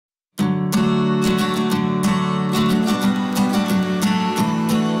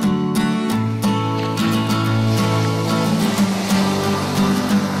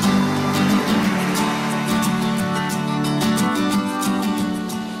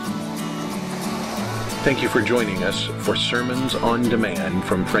Thank you for joining us for Sermons on Demand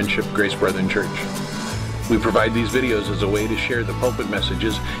from Friendship Grace Brethren Church. We provide these videos as a way to share the pulpit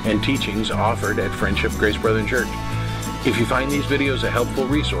messages and teachings offered at Friendship Grace Brethren Church. If you find these videos a helpful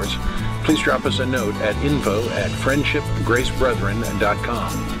resource, please drop us a note at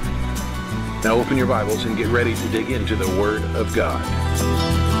info@friendshipgracebrethren.com. Now open your Bibles and get ready to dig into the Word of God.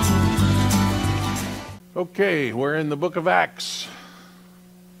 Okay, we're in the book of Acts.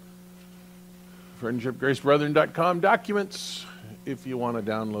 FriendshipGraceBrethren.com documents if you want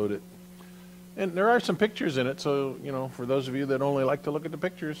to download it. And there are some pictures in it, so, you know, for those of you that only like to look at the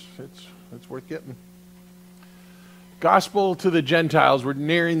pictures, it's worth getting. Gospel to the Gentiles. We're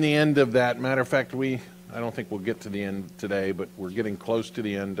nearing the end of that. Matter of fact, I don't think we'll get to the end today, but we're getting close to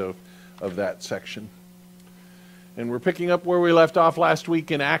the end of that section. And we're picking up where we left off last week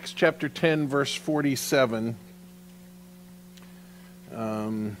in Acts chapter 10, verse 47.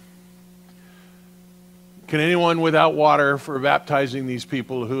 Can anyone without water for baptizing these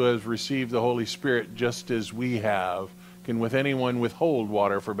people who have received the Holy Spirit just as we have? Can with anyone withhold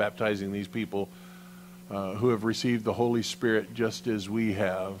water for baptizing these people who have received the Holy Spirit just as we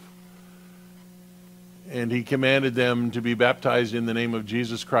have? And he commanded them to be baptized in the name of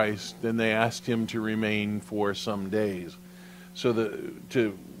Jesus Christ. Then they asked him to remain for some days. So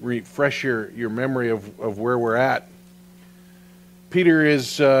to refresh your memory of where we're at, Peter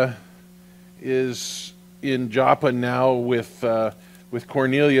is in Joppa now with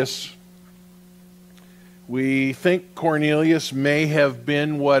Cornelius. We think Cornelius may have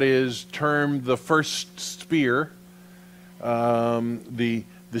been what is termed the first spear, the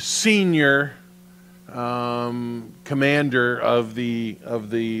senior commander of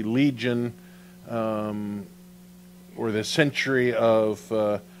the legion or the century of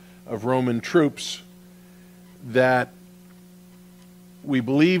Roman troops that we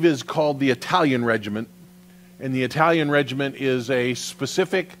believe is called the Italian Regiment. And the Italian Regiment is a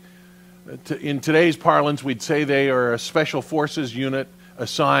specific, in today's parlance, we'd say they are a special forces unit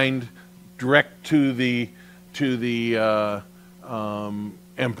assigned direct to the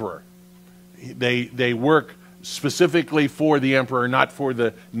emperor. They work specifically for the emperor, not for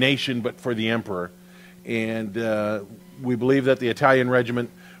the nation, but for the emperor. And we believe that the Italian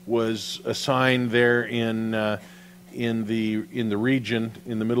Regiment was assigned there in the region,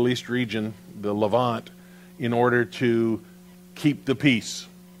 in the Middle East region, the Levant, in order to keep the peace.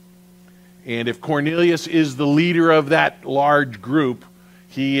 And if Cornelius is the leader of that large group,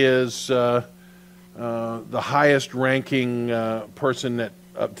 he is the highest ranking person that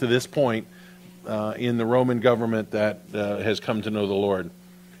up to this point in the Roman government that has come to know the Lord.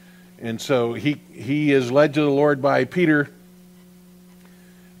 And so he is led to the Lord by Peter,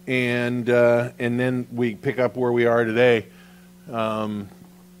 and then we pick up where we are today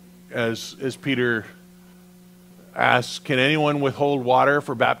as Peter asks, can anyone withhold water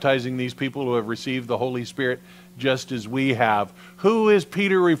for baptizing these people who have received the Holy Spirit just as we have? Who is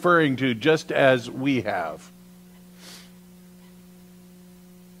Peter referring to, just as we have?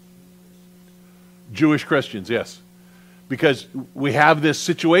 Jewish Christians, yes. Because we have this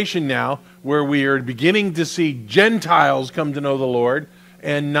situation now where we are beginning to see Gentiles come to know the Lord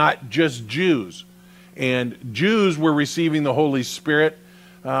and not just Jews. And Jews were receiving the Holy Spirit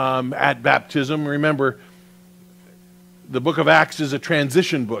at baptism. Remember, the book of Acts is a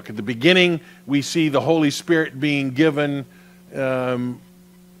transition book. At the beginning, we see the Holy Spirit being given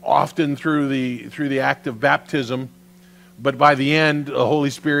often through the act of baptism. But by the end, the Holy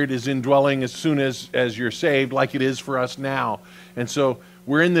Spirit is indwelling as soon as you're saved, like it is for us now. And so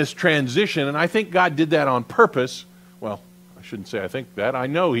we're in this transition, and I think God did that on purpose. Well, I shouldn't say I think that. I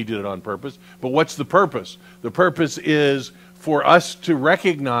know he did it on purpose. But what's the purpose? The purpose is for us to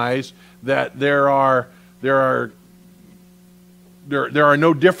recognize that there are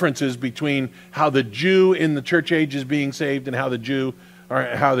no differences between how the Jew in the church age is being saved and how the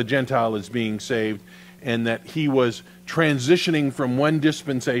Gentile is being saved, and that he was transitioning from one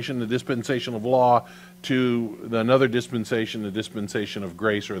dispensation, the dispensation of law, to another dispensation, the dispensation of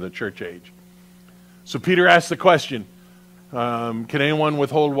grace, or the church age. So Peter asked the question, can anyone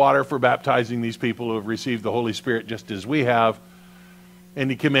withhold water for baptizing these people who have received the Holy Spirit just as we have? And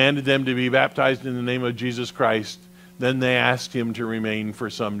he commanded them to be baptized in the name of Jesus Christ. Then they asked him to remain for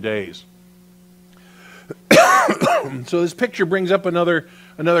some days. So this picture brings up another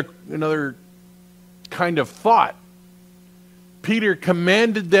kind of thought. Peter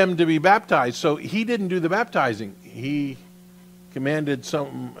commanded them to be baptized, so he didn't do the baptizing. He commanded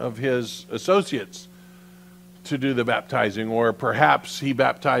some of his associates to do the baptizing, or perhaps he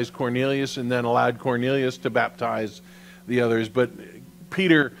baptized Cornelius and then allowed Cornelius to baptize the others. But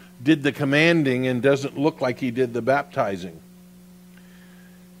Peter did the commanding and doesn't look like he did the baptizing.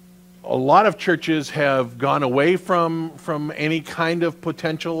 A lot of churches have gone away from any kind of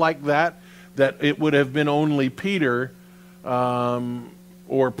potential like that it would have been only Peter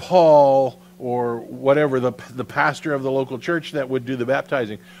or Paul or whatever, the pastor of the local church that would do the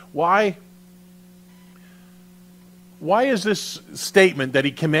baptizing. Why is this statement that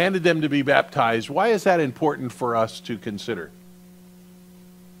he commanded them to be baptized, why is that important for us to consider?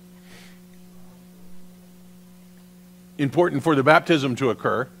 Important for the baptism to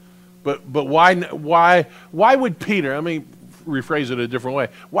occur, but why would Peter, let me rephrase it a different way,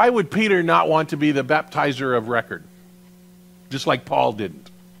 why would Peter not want to be the baptizer of record, just like Paul didn't?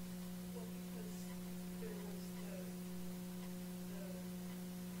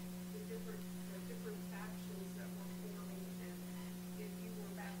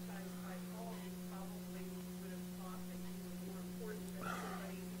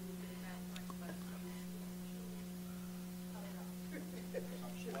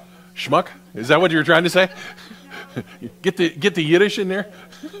 Schmuck? Is that what you're trying to say? Get the Yiddish in there?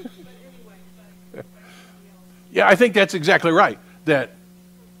 Yeah, I think that's exactly right. That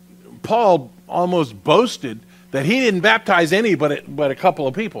Paul almost boasted that he didn't baptize any but a couple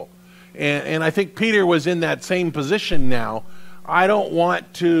of people. And I think Peter was in that same position now. I don't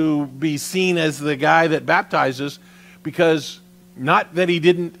want to be seen as the guy that baptizes, because not that he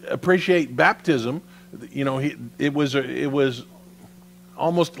didn't appreciate baptism. You know, it was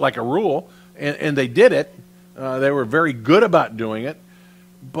almost like a rule, and they did it. They were very good about doing it,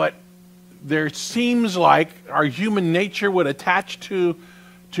 but there seems like our human nature would attach to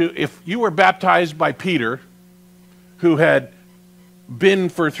if you were baptized by Peter, who had been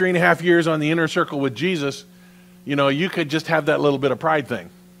for 3.5 years on the inner circle with Jesus, you know, you could just have that little bit of pride thing.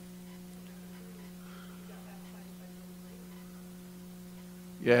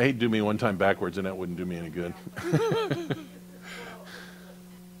 Yeah, he'd do me one time backwards, and that wouldn't do me any good.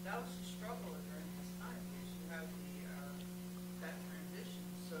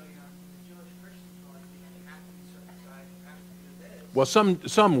 Well,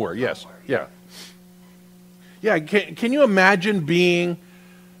 some were, yes, yeah. Yeah, can you imagine being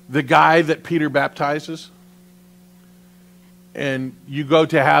the guy that Peter baptizes? And you go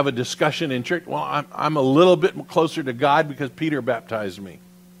to have a discussion in church. Well, I'm a little bit closer to God because Peter baptized me.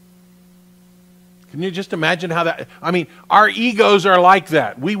 Can you just imagine how that, I mean, our egos are like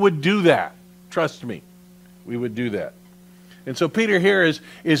that. We would do that. Trust me. We would do that. And so Peter here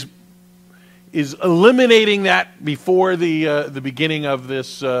is eliminating that before the beginning of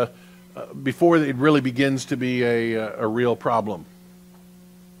this, before it really begins to be a real problem.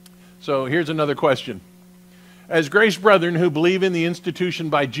 So here's another question. As grace brethren who believe in the institution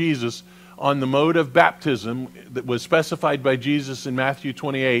by Jesus on the mode of baptism that was specified by Jesus in Matthew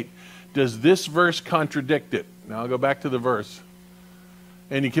 28, does this verse contradict it? Now I'll go back to the verse.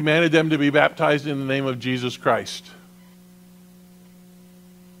 And he commanded them to be baptized in the name of Jesus Christ.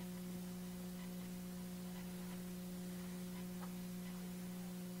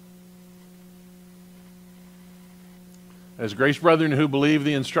 As grace brethren who believe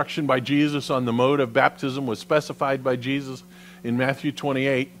the instruction by Jesus on the mode of baptism was specified by Jesus in Matthew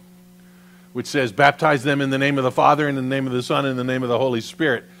 28, which says, baptize them in the name of the Father, and in the name of the Son, and in the name of the Holy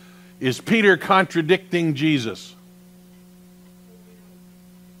Spirit. Is Peter contradicting Jesus?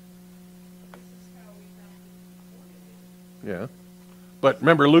 Yeah. But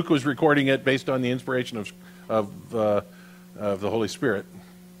remember, Luke was recording it based on the inspiration of the Holy Spirit.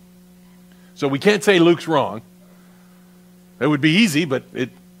 So we can't say Luke's wrong. It would be easy, but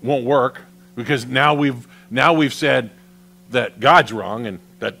it won't work, because now we've said that God's wrong, and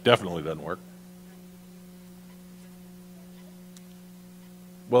that definitely doesn't work.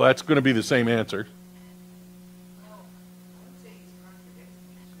 Well, that's going to be the same answer.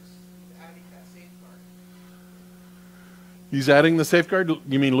 He's adding the safeguard?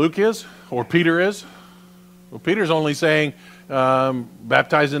 You mean Luke is? Or Peter is? Well, Peter's only saying,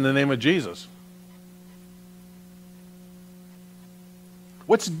 baptize in the name of Jesus.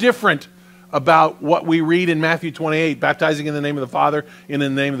 What's different about what we read in Matthew 28, baptizing in the name of the Father, in the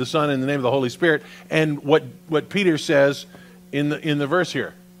name of the Son, in the name of the Holy Spirit, and what Peter says in the verse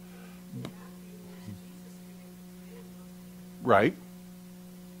here? Right.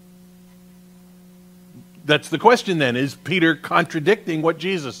 That's the question then. Is Peter contradicting what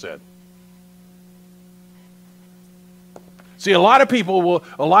Jesus said? See, a lot of people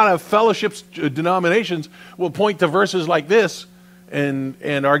a lot of fellowships, denominations will point to verses like this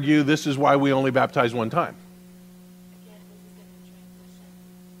and argue this is why we only baptize one time.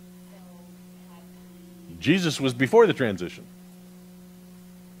 Jesus was before the transition.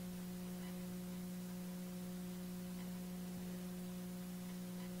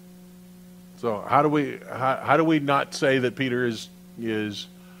 So how do we not say that Peter is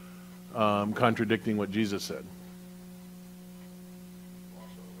contradicting what Jesus said?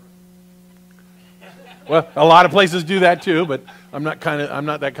 Well, a lot of places do that too, but I'm not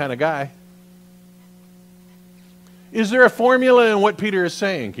that kind of guy. Is there a formula in what Peter is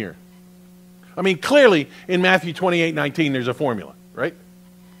saying here? I mean, clearly in Matthew 28:19 there's a formula, right?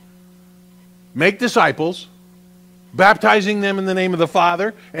 Make disciples, baptizing them in the name of the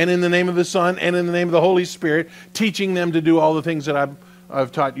Father and in the name of the Son and in the name of the Holy Spirit, teaching them to do all the things that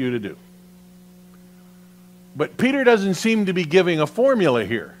I've taught you to do. But Peter doesn't seem to be giving a formula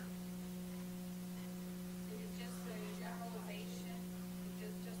here.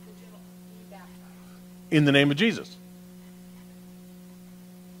 In the name of Jesus.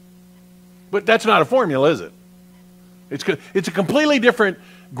 But that's not a formula, is it? It's a completely different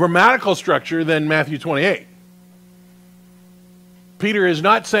grammatical structure than Matthew 28. Peter is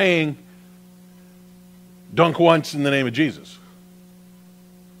not saying, dunk once in the name of Jesus.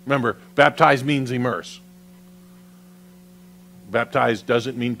 Remember, baptize means immerse. Baptize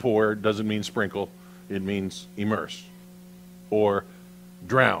doesn't mean pour, doesn't mean sprinkle. It means immerse or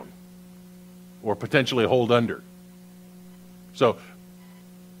drown or potentially hold under. So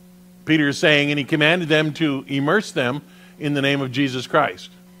Peter is saying, and he commanded them to immerse them in the name of Jesus Christ.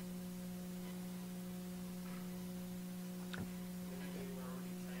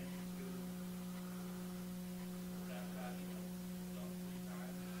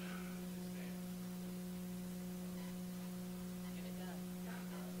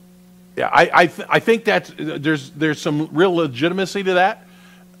 Yeah, I think that there's some real legitimacy to that.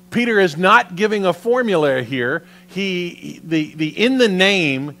 Peter is not giving a formula here. The in the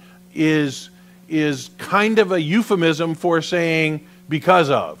name is kind of a euphemism for saying because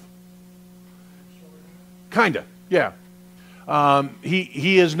of. Kind of, yeah.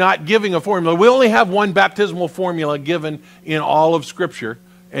 He is not giving a formula. We only have one baptismal formula given in all of Scripture,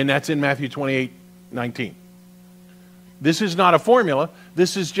 and that's in Matthew 28:19. This is not a formula.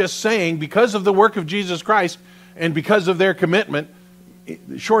 This is just saying because of the work of Jesus Christ and because of their commitment,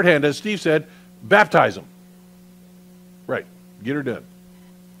 shorthand, as Steve said, baptize them. Right. Get her done.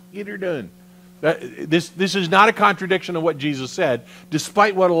 Get her done. This is not a contradiction of what Jesus said,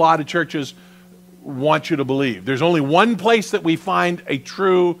 despite what a lot of churches want you to believe. There's only one place that we find a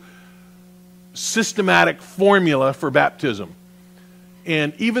true systematic formula for baptism.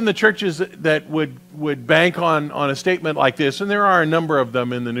 And even the churches that would bank on a statement like this, and there are a number of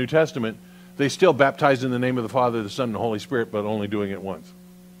them in the New Testament, they still baptize in the name of the Father, the Son, and the Holy Spirit, but only doing it once.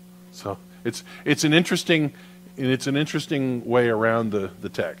 So it's an interesting way around the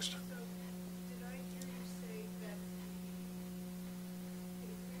text.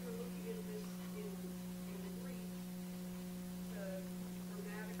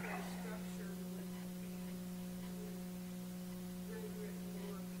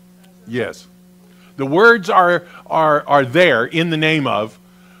 Yes, the words are there in the name of,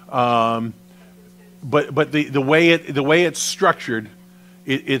 but the way it's structured,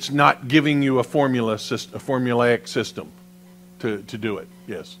 it's not giving you a formulaic system to do it.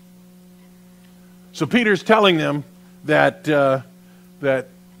 Yes. So Peter's telling them that that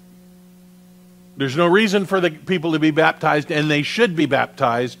there's no reason for the people to be baptized, and they should be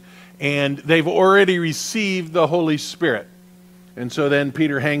baptized, and they've already received the Holy Spirit. And so then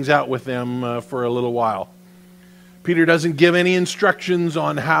Peter hangs out with them for a little while. Peter doesn't give any instructions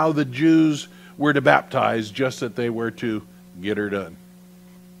on how the Jews were to baptize, just that they were to get her done.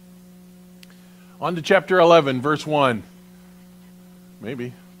 On to chapter 11, verse 1.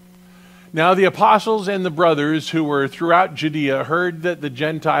 Maybe. Now the apostles and the brothers who were throughout Judea heard that the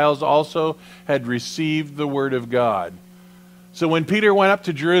Gentiles also had received the word of God. So when Peter went up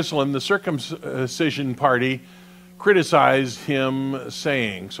to Jerusalem, the circumcision party criticized him,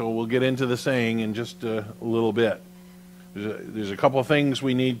 saying, so we'll get into the saying in just a little bit. There's a couple of things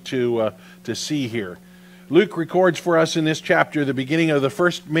we need to see here. Luke records for us in this chapter the beginning of the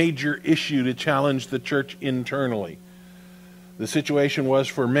first major issue to challenge the church internally. The situation was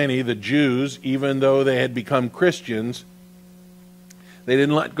for many, the Jews, even though they had become Christians, they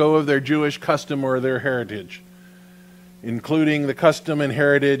didn't let go of their Jewish custom or their heritage, including the custom and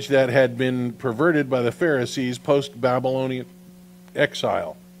heritage that had been perverted by the Pharisees post-Babylonian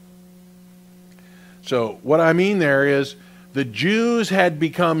exile. So what I mean there is the Jews had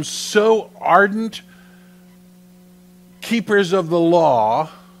become so ardent keepers of the law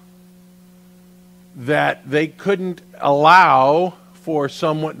that they couldn't allow for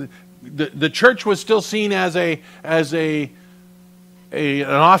someone. The church was still seen as an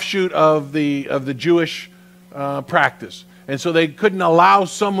offshoot of the Jewish practice, and so they couldn't allow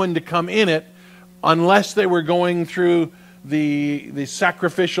someone to come in it unless they were going through the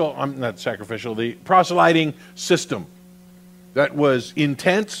sacrificial, not sacrificial, the proselyting system that was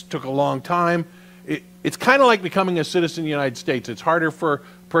intense, took a long time. It's kind of like becoming a citizen of the United States. It's harder for a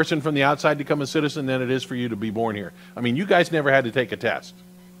person from the outside to become a citizen than it is for you to be born here. I mean, you guys never had to take a test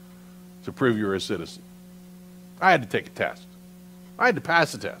to prove you were a citizen. I had to take a test. I had to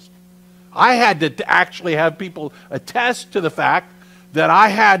pass a test. I had to actually have people attest to the fact that I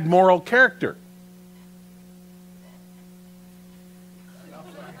had moral character.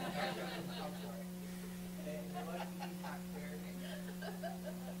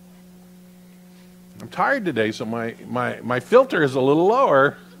 I'm tired today, so my filter is a little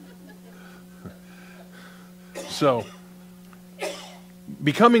lower. So,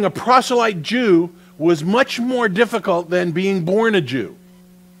 becoming a proselyte Jew was much more difficult than being born a Jew.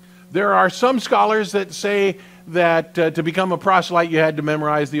 There are some scholars that say that to become a proselyte you had to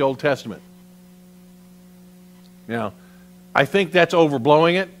memorize the Old Testament. Now, I think that's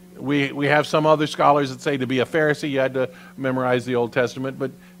overblowing it. We have some other scholars that say to be a Pharisee you had to memorize the Old Testament, but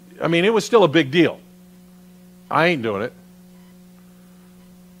I mean, it was still a big deal. I ain't doing it.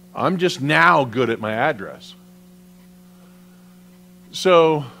 I'm just now good at my address.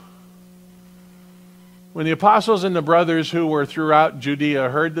 So, when the apostles and the brothers who were throughout Judea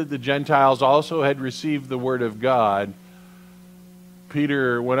heard that the Gentiles also had received the word of God,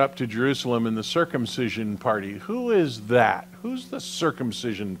 Peter went up to Jerusalem in the circumcision party. Who is that? Who's the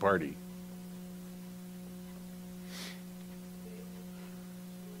circumcision party?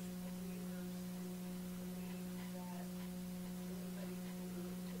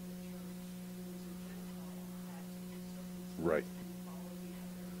 Right.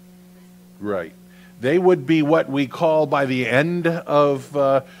 Right. They would be what we call, by the end of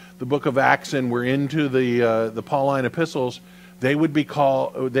the book of Acts, and we're into the Pauline epistles, they would be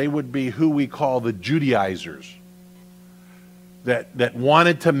who we call the Judaizers. That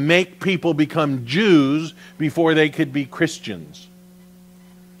wanted to make people become Jews before they could be Christians.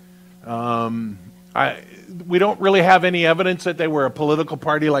 We don't really have any evidence that they were a political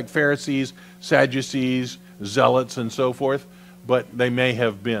party like Pharisees, Sadducees, Zealots, and so forth, but they may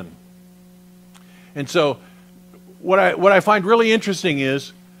have been. And so what I find really interesting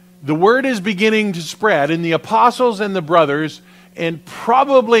is the word is beginning to spread, and the apostles and the brothers, and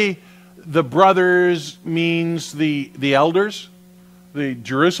probably the brothers means the elders, the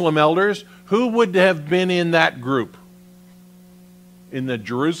Jerusalem elders. Who would have been in that group? In the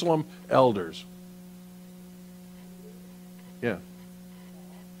Jerusalem elders? Yeah.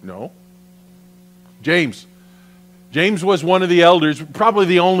 No. James. James was one of the elders, probably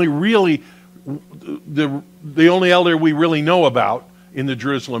the only really, the only elder we really know about in the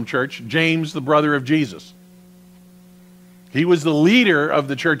Jerusalem church, James, the brother of Jesus. He was the leader of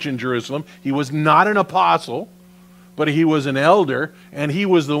the church in Jerusalem. He was not an apostle, but he was an elder, and he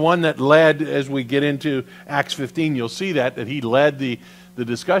was the one that led, as we get into Acts 15, you'll see that he led the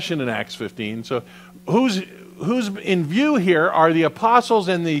discussion in Acts 15. So who's in view here are the apostles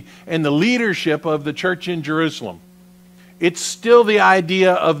and the leadership of the church in Jerusalem. It's still the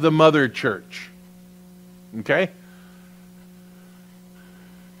idea of the mother church. Okay?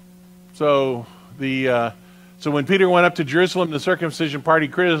 So when Peter went up to Jerusalem, the circumcision party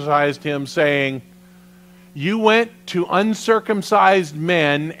criticized him, saying, "You went to uncircumcised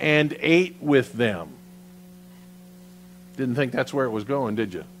men and ate with them." Didn't think that's where it was going,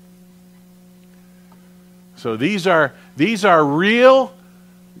 did you? So these are real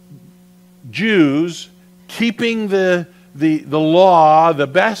Jews keeping the law the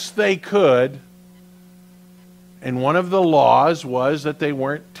best they could, and one of the laws was that they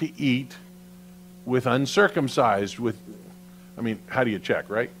weren't to eat with uncircumcised. I mean, how do you check,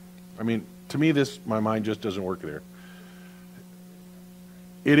 right? I mean, to me, my mind just doesn't work there.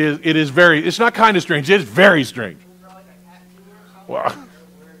 It's not kind of strange, it's very strange. Well,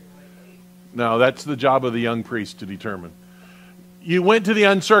 no, that's the job of the young priest to determine. You went to the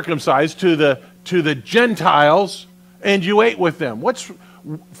uncircumcised, to the Gentiles, and you ate with them.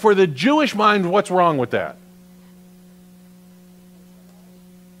 For the Jewish mind, what's wrong with that?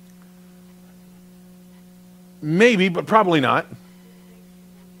 Maybe, but probably not.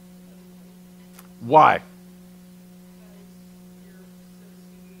 Why?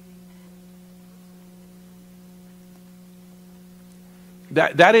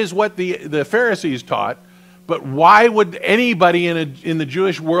 That is what the Pharisees taught. But why would anybody in the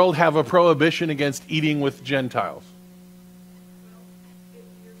Jewish world have a prohibition against eating with Gentiles?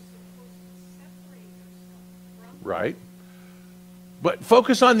 Right. But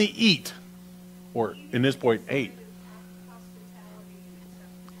focus on the eat, or in this point, ate.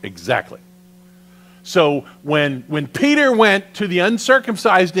 Exactly. So when Peter went to the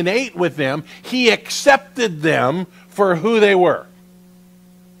uncircumcised and ate with them, he accepted them for who they were.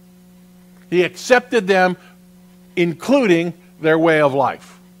 He accepted them, including their way of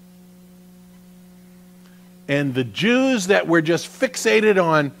life. And the Jews that were just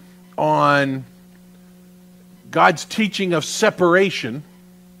fixated on God's teaching of separation,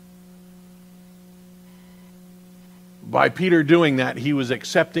 by Peter doing that, he was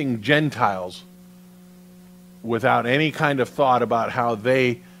accepting Gentiles without any kind of thought about how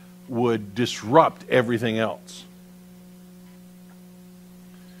they would disrupt everything else.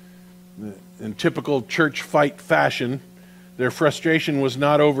 In typical church fight fashion, their frustration was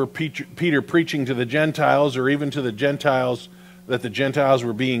not over Peter preaching to the Gentiles or even to the Gentiles that the Gentiles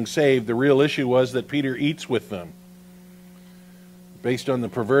were being saved. The real issue was that Peter eats with them. Based on the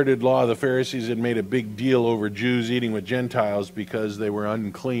perverted law, the Pharisees had made a big deal over Jews eating with Gentiles because they were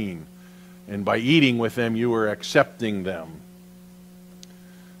unclean. And by eating with them, you were accepting them.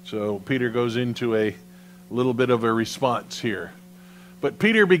 So Peter goes into a little bit of a response here. But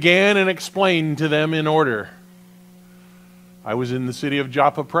Peter began and explained to them in order. I was in the city of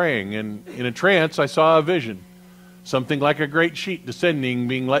Joppa praying, and in a trance I saw a vision. Something like a great sheet descending,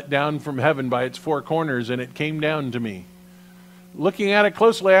 being let down from heaven by its four corners, and it came down to me. Looking at it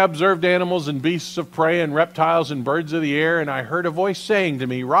closely, I observed animals and beasts of prey and reptiles and birds of the air, and I heard a voice saying to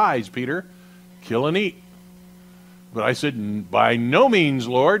me, "Rise, Peter, kill and eat." But I said, "By no means,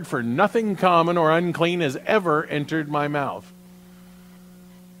 Lord, for nothing common or unclean has ever entered my mouth."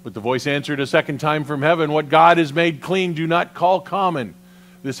 But the voice answered a second time from heaven, "What God has made clean, do not call common."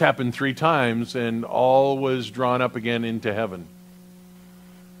 This happened 3 times, and all was drawn up again into heaven.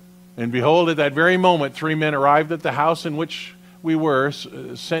 And behold, at that very moment, 3 men arrived at the house in which we were,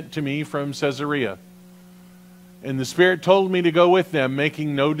 sent to me from Caesarea. And the Spirit told me to go with them,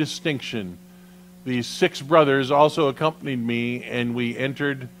 making no distinction. These 6 brothers also accompanied me, and we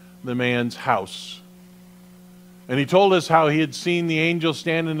entered the man's house. And he told us how he had seen the angel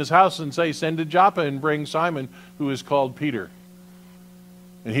stand in his house and say, "Send to Joppa and bring Simon, who is called Peter.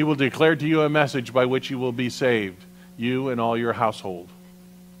 And he will declare to you a message by which you will be saved, you and all your household."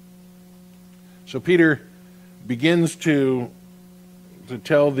 So Peter begins to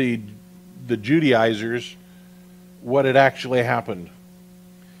tell the Judaizers what had actually happened.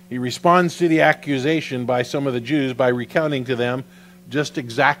 He responds to the accusation by some of the Jews by recounting to them just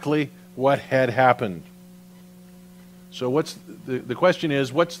exactly what had happened. So what's the question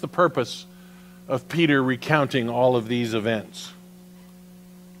is, what's the purpose of Peter recounting all of these events?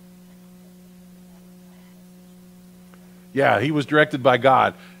 Yeah, he was directed by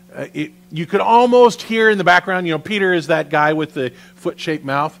God. You could almost hear in the background, Peter is that guy with the foot-shaped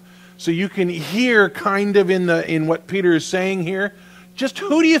mouth. So you can hear kind of in what Peter is saying here, just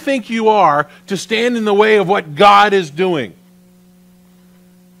who do you think you are to stand in the way of what God is doing?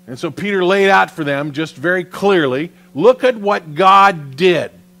 And so Peter laid out for them just very clearly, look at what God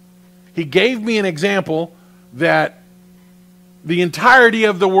did. He gave me an example that the entirety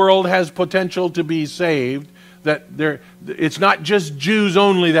of the world has potential to be saved, that it's not just Jews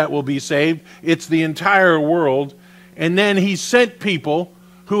only that will be saved, it's the entire world. And then he sent people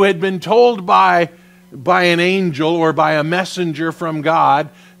who had been told by an angel or by a messenger from God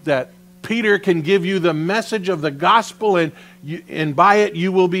that Peter can give you the message of the gospel, and by it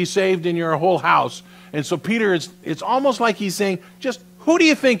you will be saved in your whole house. And so Peter, it's almost like he's saying, just who do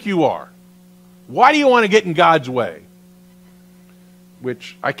you think you are? Why do you want to get in God's way?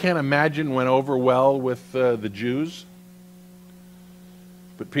 Which I can't imagine went over well with the Jews.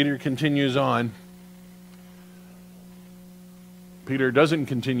 But Peter continues on. Peter doesn't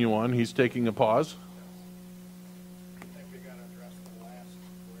continue on. He's taking a pause.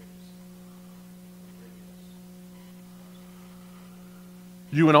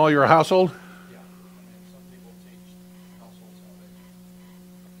 You and all your household? Yeah. Some people teach household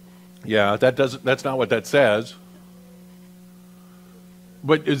Yeah, salvation. that's not what that says.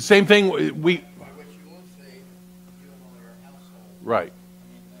 But the same thing, By which you will say, you and all your household. right.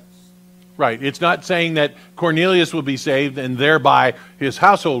 I mean, that's... Right. It's not saying that Cornelius will be saved and thereby his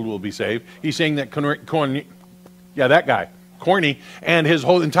household will be saved. He's saying that that guy, Corny, and his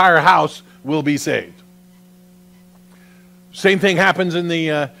whole entire house will be saved. Same thing happens in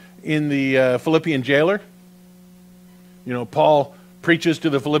the Philippian jailer. Paul preaches to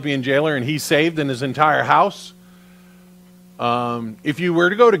the Philippian jailer and he's saved in his entire house. If you were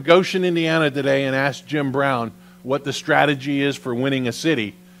to go to Goshen, Indiana today and ask Jim Brown what the strategy is for winning a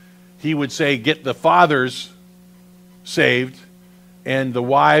city, he would say get the fathers saved and the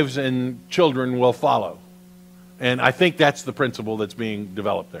wives and children will follow. And I think that's the principle that's being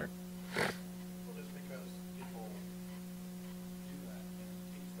developed there. Well, this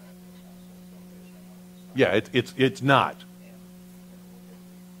Yeah, it's not.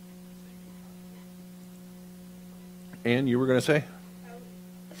 And you were going to say? You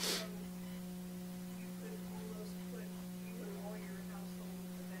could almost put you and all your household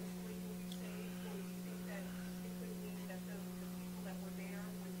eventually will be saved, or do you think that it could mean that the people that were there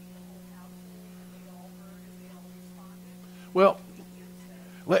would be the whole household, and they all heard and they all responded? Well,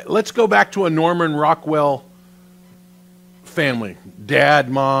 let's go back to a Norman Rockwell family. Dad,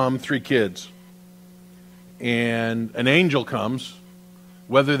 mom, 3 kids. And an angel comes,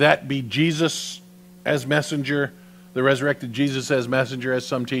 whether that be Jesus as messenger, the resurrected Jesus as messenger, as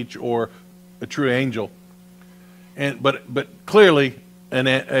some teach, or a true angel. But clearly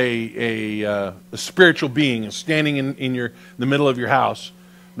a spiritual being is standing in the middle of your house.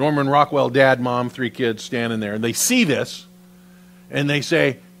 Norman Rockwell, dad, mom, 3 kids standing there. And they see this, and they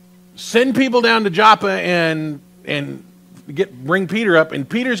say, send people down to Joppa and bring Peter up, and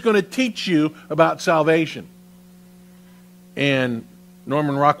Peter's going to teach you about salvation. And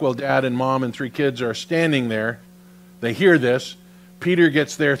Norman Rockwell, dad and mom and 3 kids are standing there. They hear this. Peter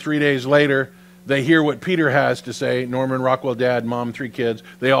gets there 3 days later. They hear what Peter has to say. Norman Rockwell, dad, mom, 3 kids.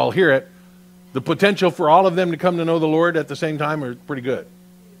 They all hear it. The potential for all of them to come to know the Lord at the same time are pretty good.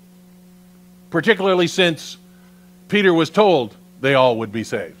 Particularly since Peter was told they all would be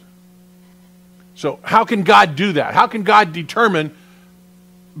saved. So how can God do that? How can God determine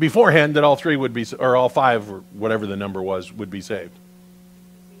beforehand that all 3 would be, or all 5, or whatever the number was, would be saved?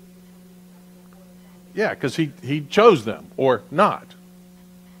 Yeah, because he chose them, or not.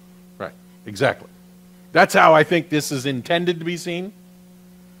 Right, exactly. That's how I think this is intended to be seen.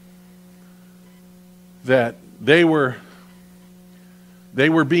 That they were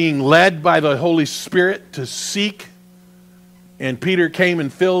being led by the Holy Spirit to seek, and Peter came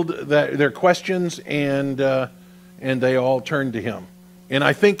and filled their questions, and they all turned to him. And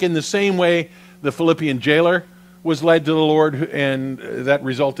I think in the same way the Philippian jailer was led to the Lord, and that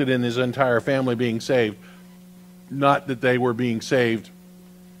resulted in his entire family being saved. Not that they were being saved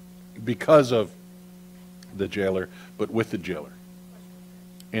because of the jailer, but with the jailer.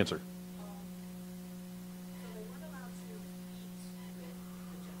 Answer. So they weren't allowed to eat with the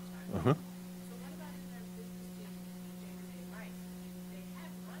Gentiles. Uh-huh. So what about in their business day-to-day life? They had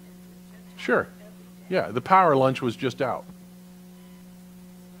run-ins with Gentiles Sure. every day. Yeah, the power lunch was just out.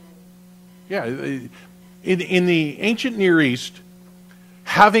 Yeah, in the ancient Near East,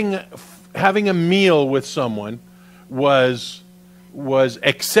 having a meal with someone was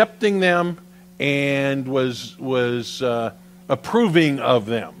accepting them and was approving of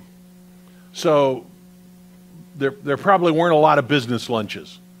them. So there probably weren't a lot of business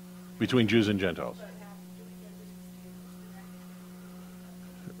lunches between Jews and Gentiles.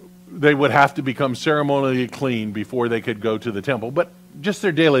 They would have to become ceremonially clean before they could go to the temple, but just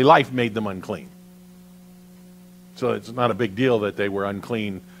their daily life made them unclean. So it's not a big deal that they were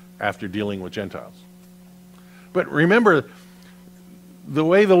unclean after dealing with Gentiles. But remember, the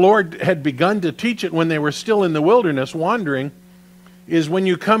way the Lord had begun to teach it when they were still in the wilderness wandering is when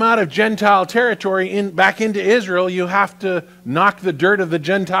you come out of Gentile territory back into Israel, you have to knock the dirt of the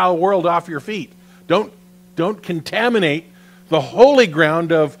Gentile world off your feet. Don't contaminate the holy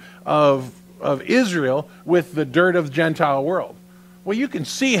ground of Israel with the dirt of the Gentile world. Well, you can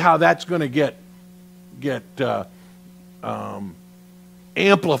see how that's going to get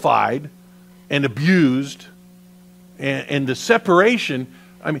amplified and abused, and the separation.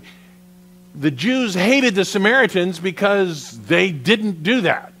 I mean, the Jews hated the Samaritans because they didn't do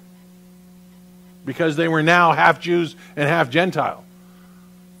that, because they were now half Jews and half Gentile.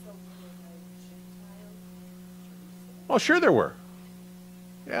 Oh, sure there were.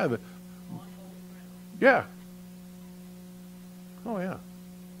 Yeah. Yeah. Oh, yeah.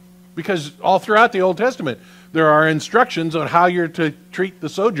 Because all throughout the Old Testament, there are instructions on how you're to treat the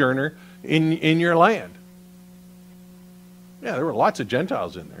sojourner in your land. Yeah, there were lots of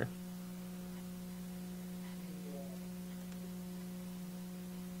Gentiles in there.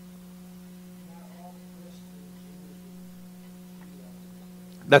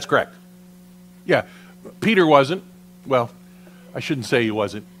 That's correct. Yeah, Peter wasn't. Well, I shouldn't say he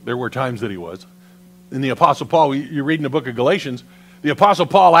wasn't. There were times that he was. In the Apostle Paul, you read in the book of Galatians, the Apostle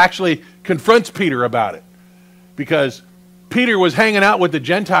Paul actually confronts Peter about it. Because Peter was hanging out with the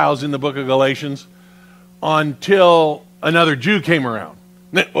Gentiles in the book of Galatians until another Jew came around.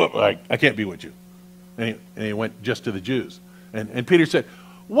 I can't be with you. And he went just to the Jews. And Peter said,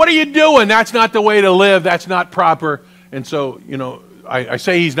 what are you doing? That's not the way to live. That's not proper. And so, I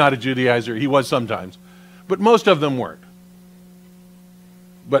say he's not a Judaizer. He was sometimes. But most of them weren't.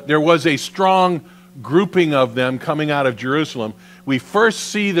 But there was a strong grouping of them coming out of Jerusalem. We first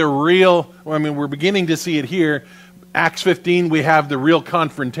see the real, we're beginning to see it here. Acts 15, we have the real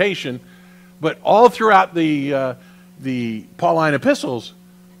confrontation. But all throughout the Pauline epistles,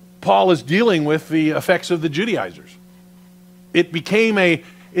 Paul is dealing with the effects of the Judaizers. It became a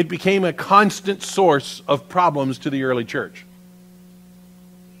constant source of problems to the early church.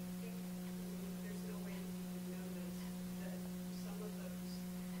 There's no way that you would know this, that some of those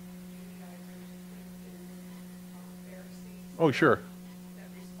Judaizers could have been Pharisees Oh, sure. that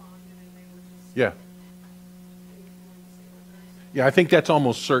responded and they were just Yeah. influencing others. Yeah, I think that's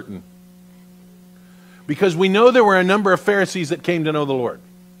almost certain. Because we know there were a number of Pharisees that came to know the Lord.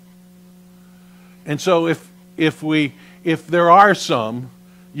 And so if there are some,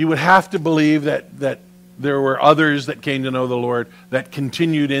 you would have to believe that there were others that came to know the Lord that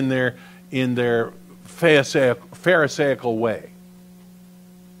continued in their Pharisaical way.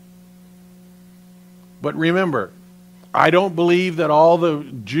 But remember, I don't believe that all the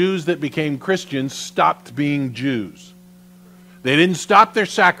Jews that became Christians stopped being Jews. They didn't stop their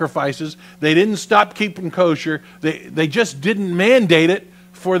sacrifices. They didn't stop keeping kosher. They just didn't mandate it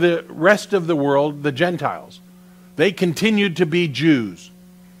for the rest of the world, the Gentiles. They continued to be Jews.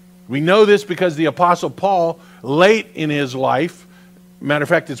 We know this because the Apostle Paul, late in his life, matter of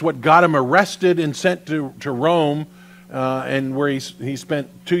fact, it's what got him arrested and sent to Rome, and where he spent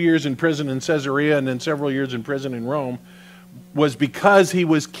 2 years in prison in Caesarea and then several years in prison in Rome, was because he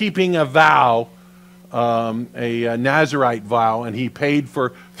was keeping a vow, a Nazirite vow, and he paid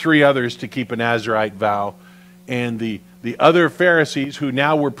for 3 others to keep a Nazirite vow. And the other Pharisees, who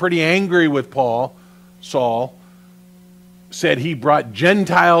now were pretty angry with Saul, said he brought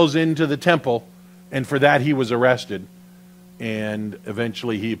Gentiles into the temple, and for that he was arrested. And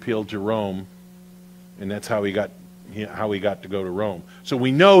eventually he appealed to Rome, and that's how he got to go to Rome. So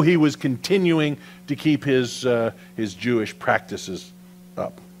we know he was continuing to keep his Jewish practices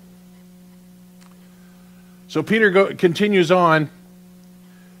up. So Peter continues on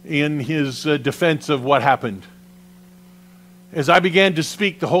in his defense of what happened. As I began to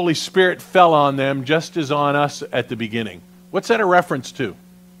speak, the Holy Spirit fell on them just as on us at the beginning. What's that a reference to?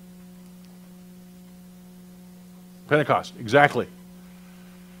 Pentecost, exactly.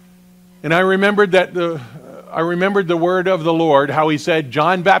 And I remembered the word of the Lord, how he said,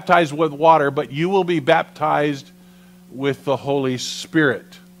 John baptized with water, but you will be baptized with the Holy Spirit.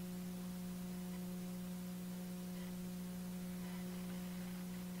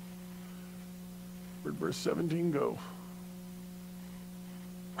 Where'd verse 17 go?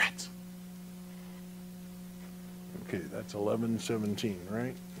 Rats. Okay, that's 11:17,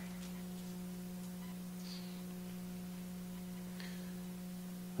 right?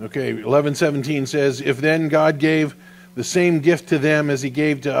 Okay, 11:17 says, if then God gave the same gift to them as he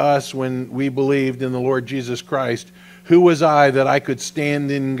gave to us when we believed in the Lord Jesus Christ, who was I that I could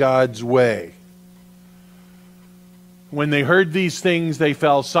stand in God's way? When they heard these things, they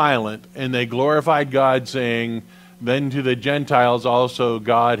fell silent, and they glorified God, saying, then to the Gentiles also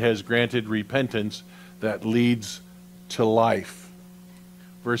God has granted repentance that leads to life.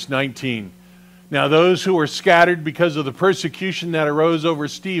 Verse 19. Now those who were scattered because of the persecution that arose over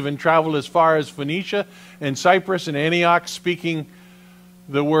Stephen traveled as far as Phoenicia and Cyprus and Antioch, speaking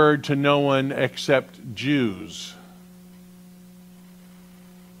the word to no one except Jews.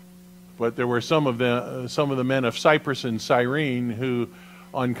 But there were some of the men of Cyprus and Cyrene who,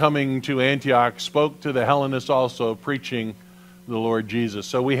 on coming to Antioch, spoke to the Hellenists also, preaching the Lord Jesus.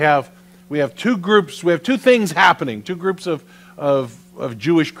 So we have 2 groups. We have 2 things happening. 2 groups of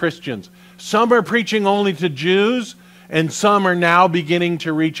Jewish Christians. Some are preaching only to Jews, and some are now beginning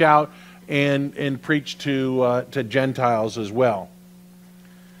to reach out and preach to Gentiles as well.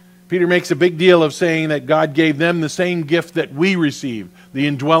 Peter makes a big deal of saying that God gave them the same gift that we received, the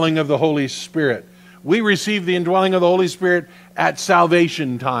indwelling of the Holy Spirit. We received the indwelling of the Holy Spirit at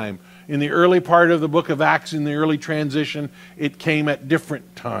salvation time. In the early part of the book of Acts, in the early transition, it came at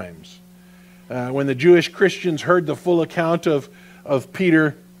different times. When the Jewish Christians heard the full account of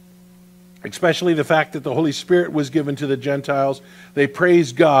Peter, especially the fact that the Holy Spirit was given to the Gentiles, they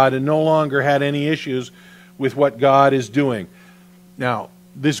praised God and no longer had any issues with what God is doing. Now,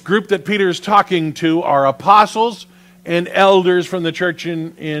 this group that Peter is talking to are apostles and elders from the church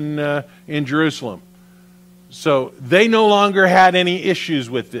in Jerusalem. So they no longer had any issues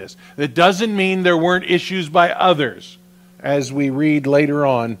with this. That doesn't mean there weren't issues by others. As we read later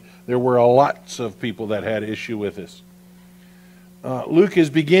on, there were lots of people that had issue with this. Luke is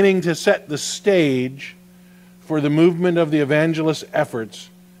beginning to set the stage for the movement of the evangelist efforts,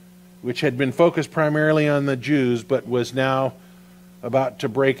 which had been focused primarily on the Jews, but was now about to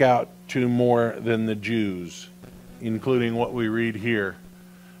break out to more than the Jews, including what we read here.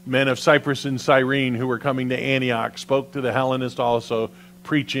 Men of Cyprus and Cyrene who were coming to Antioch spoke to the Hellenists also,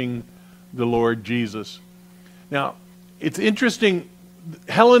 preaching the Lord Jesus. Now, it's interesting.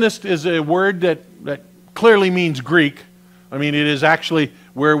 Hellenist is a word that clearly means Greek. I mean, it is actually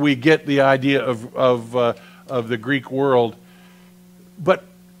where we get the idea of the Greek world. But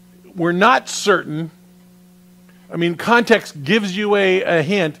we're not certain. I mean, context gives you a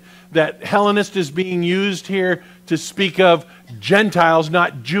hint that Hellenist is being used here to speak of Gentiles,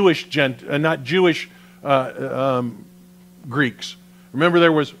 not Jewish Greeks. Remember,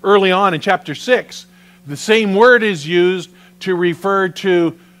 there was early on in chapter 6, the same word is used to refer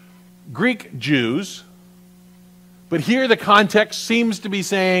to Greek Jews, but here the context seems to be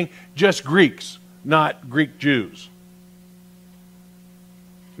saying just Greeks, not Greek Jews.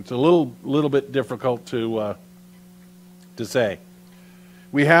 It's a little bit difficult to say.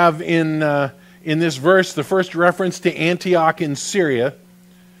 We have in this verse the first reference to Antioch in Syria,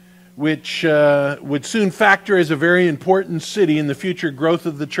 which would soon factor as a very important city in the future growth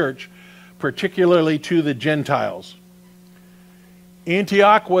of the church, particularly to the Gentiles.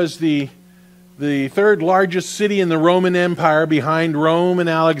 Antioch was the third largest city in the Roman Empire behind Rome and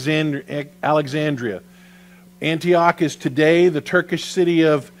Alexandria. Antioch is today the Turkish city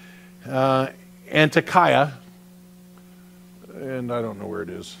of Antakya, and I don't know where it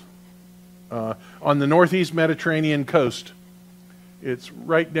is, on the northeast Mediterranean coast. It's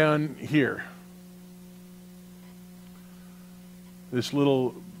right down here. This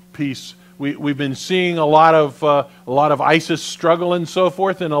little piece. We've been seeing a lot of ISIS struggle and so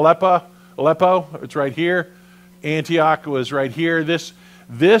forth in Aleppo. It's right here. Antioch was right here.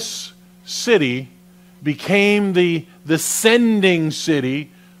 This city became the sending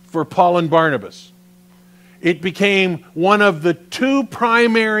city for Paul and Barnabas. It became one of the two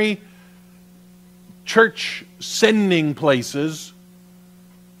primary church sending places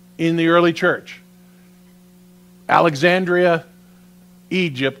in the early church. Alexandria,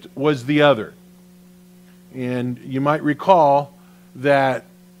 Egypt was the other. And you might recall that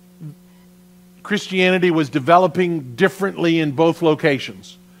Christianity was developing differently in both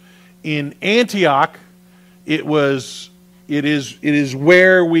locations. In Antioch, it is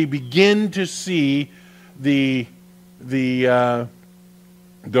where we begin to see the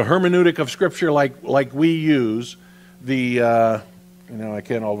hermeneutic of Scripture like we use, I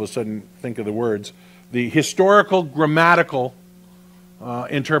can't all of a sudden think of the words, the historical grammatical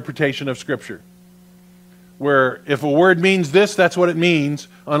interpretation of Scripture. Where if a word means this, that's what it means,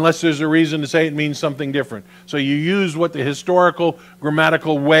 unless there's a reason to say it means something different. So you use what the historical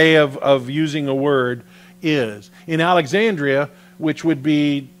grammatical way of using a word is. In Alexandria, which would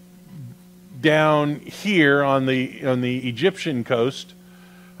be down here on the Egyptian coast,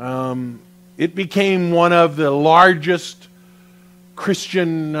 it became one of the largest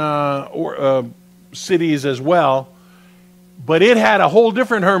Christian cities as well, but it had a whole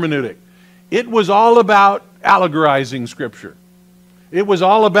different hermeneutic. It was all about allegorizing Scripture. It was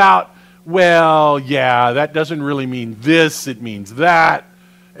all about, well, yeah, that doesn't really mean this, it means that.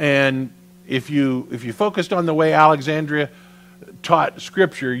 And if you focused on the way Alexandria taught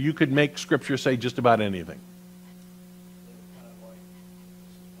Scripture, you could make Scripture say just about anything.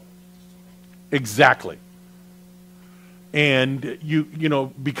 Exactly. And you know,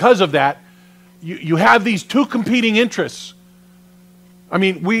 because of that, you have these two competing interests. I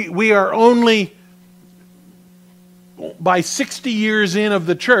mean, we are only, by 60 years in of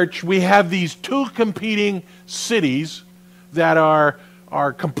the church, we have these two competing cities that are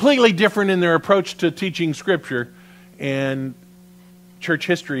completely different in their approach to teaching Scripture, and church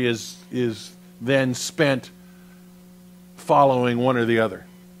history is then spent following one or the other.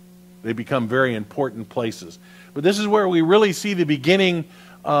 They become very important places. But this is where we really see the beginning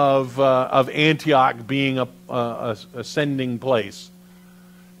of Antioch being a sending place.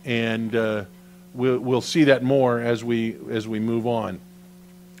 And we'll see that more as we move on.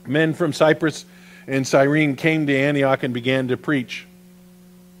 Men from Cyprus and Cyrene came to Antioch and began to preach.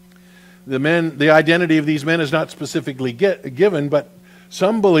 The identity of these men is not specifically given, but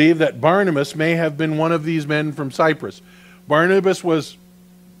some believe that Barnabas may have been one of these men from Cyprus. Barnabas was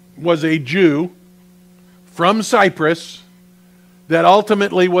a Jew from Cyprus that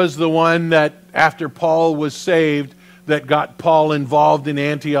ultimately was the one that, after Paul was saved, that got Paul involved in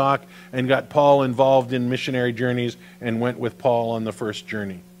Antioch and got Paul involved in missionary journeys and went with Paul on the first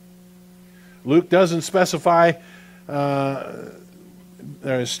journey. Luke doesn't specify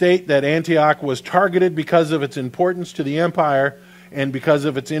state that Antioch was targeted because of its importance to the empire and because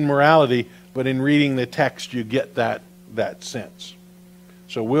of its immorality, but in reading the text you get that sense.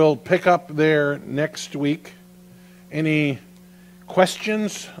 So we'll pick up there next week. Any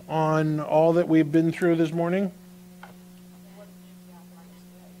questions on all that we've been through this morning?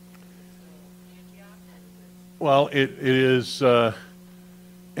 Well, it is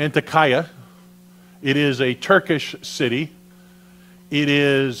Antakya. It is a Turkish city. It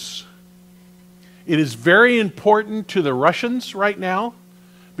is very important to the Russians right now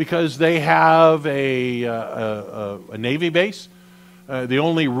because they have a Navy base. The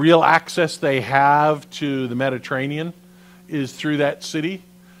only real access they have to the Mediterranean is through that city.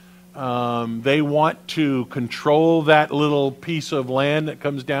 They want to control that little piece of land that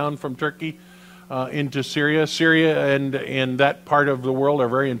comes down from Turkey into Syria. Syria and that part of the world are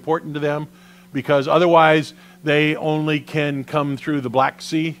very important to them because otherwise they only can come through the Black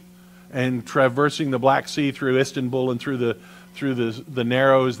Sea, and traversing the Black Sea through Istanbul and through the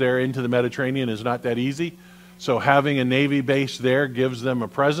Narrows there into the Mediterranean is not that easy. So having a Navy base there gives them a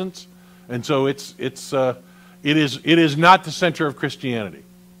presence, and so it is not the center of Christianity.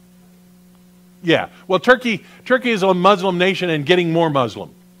 Yeah, well, Turkey is a Muslim nation and getting more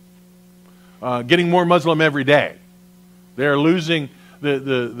Muslim. Getting more Muslim every day. They're losing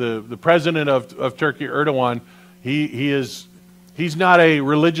the president of Turkey, Erdogan. He's not a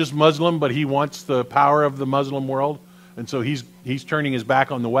religious Muslim, but he wants the power of the Muslim world, and so he's turning his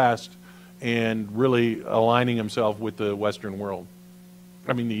back on the West and really aligning himself with the Western world.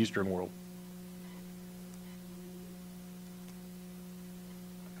 I mean, the Eastern world.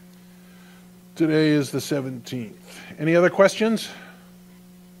 Today is the 17th. Any other questions?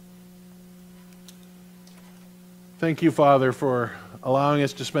 Thank you, Father, for allowing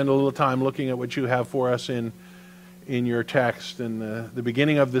us to spend a little time looking at what you have for us in your text and the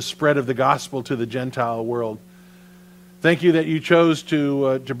beginning of the spread of the gospel to the Gentile world. Thank you that you chose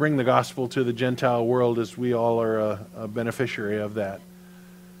to bring the gospel to the Gentile world, as we all are a beneficiary of that.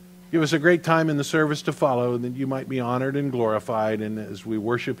 Give us a great time in the service to follow, and that you might be honored and glorified, and as we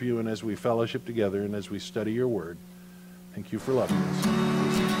worship you and as we fellowship together and as we study your word. Thank you for loving us.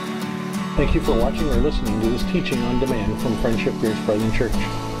 Thank you for watching or listening to this teaching on demand from Friendship Grace Brethren Church.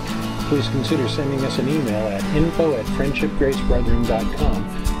 Please consider sending us an email at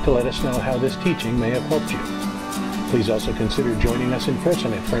info@friendshipgracebrethren.com to let us know how this teaching may have helped you. Please also consider joining us in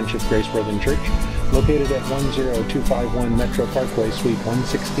person at Friendship Grace Brethren Church, located at 10251 Metro Parkway, Suite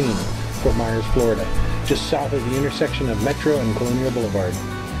 116, Fort Myers, Florida, just south of the intersection of Metro and Colonial Boulevard.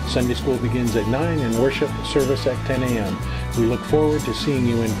 Sunday school begins at 9 and worship service at 10 a.m. We look forward to seeing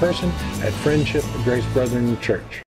you in person at Friendship Grace Brethren Church.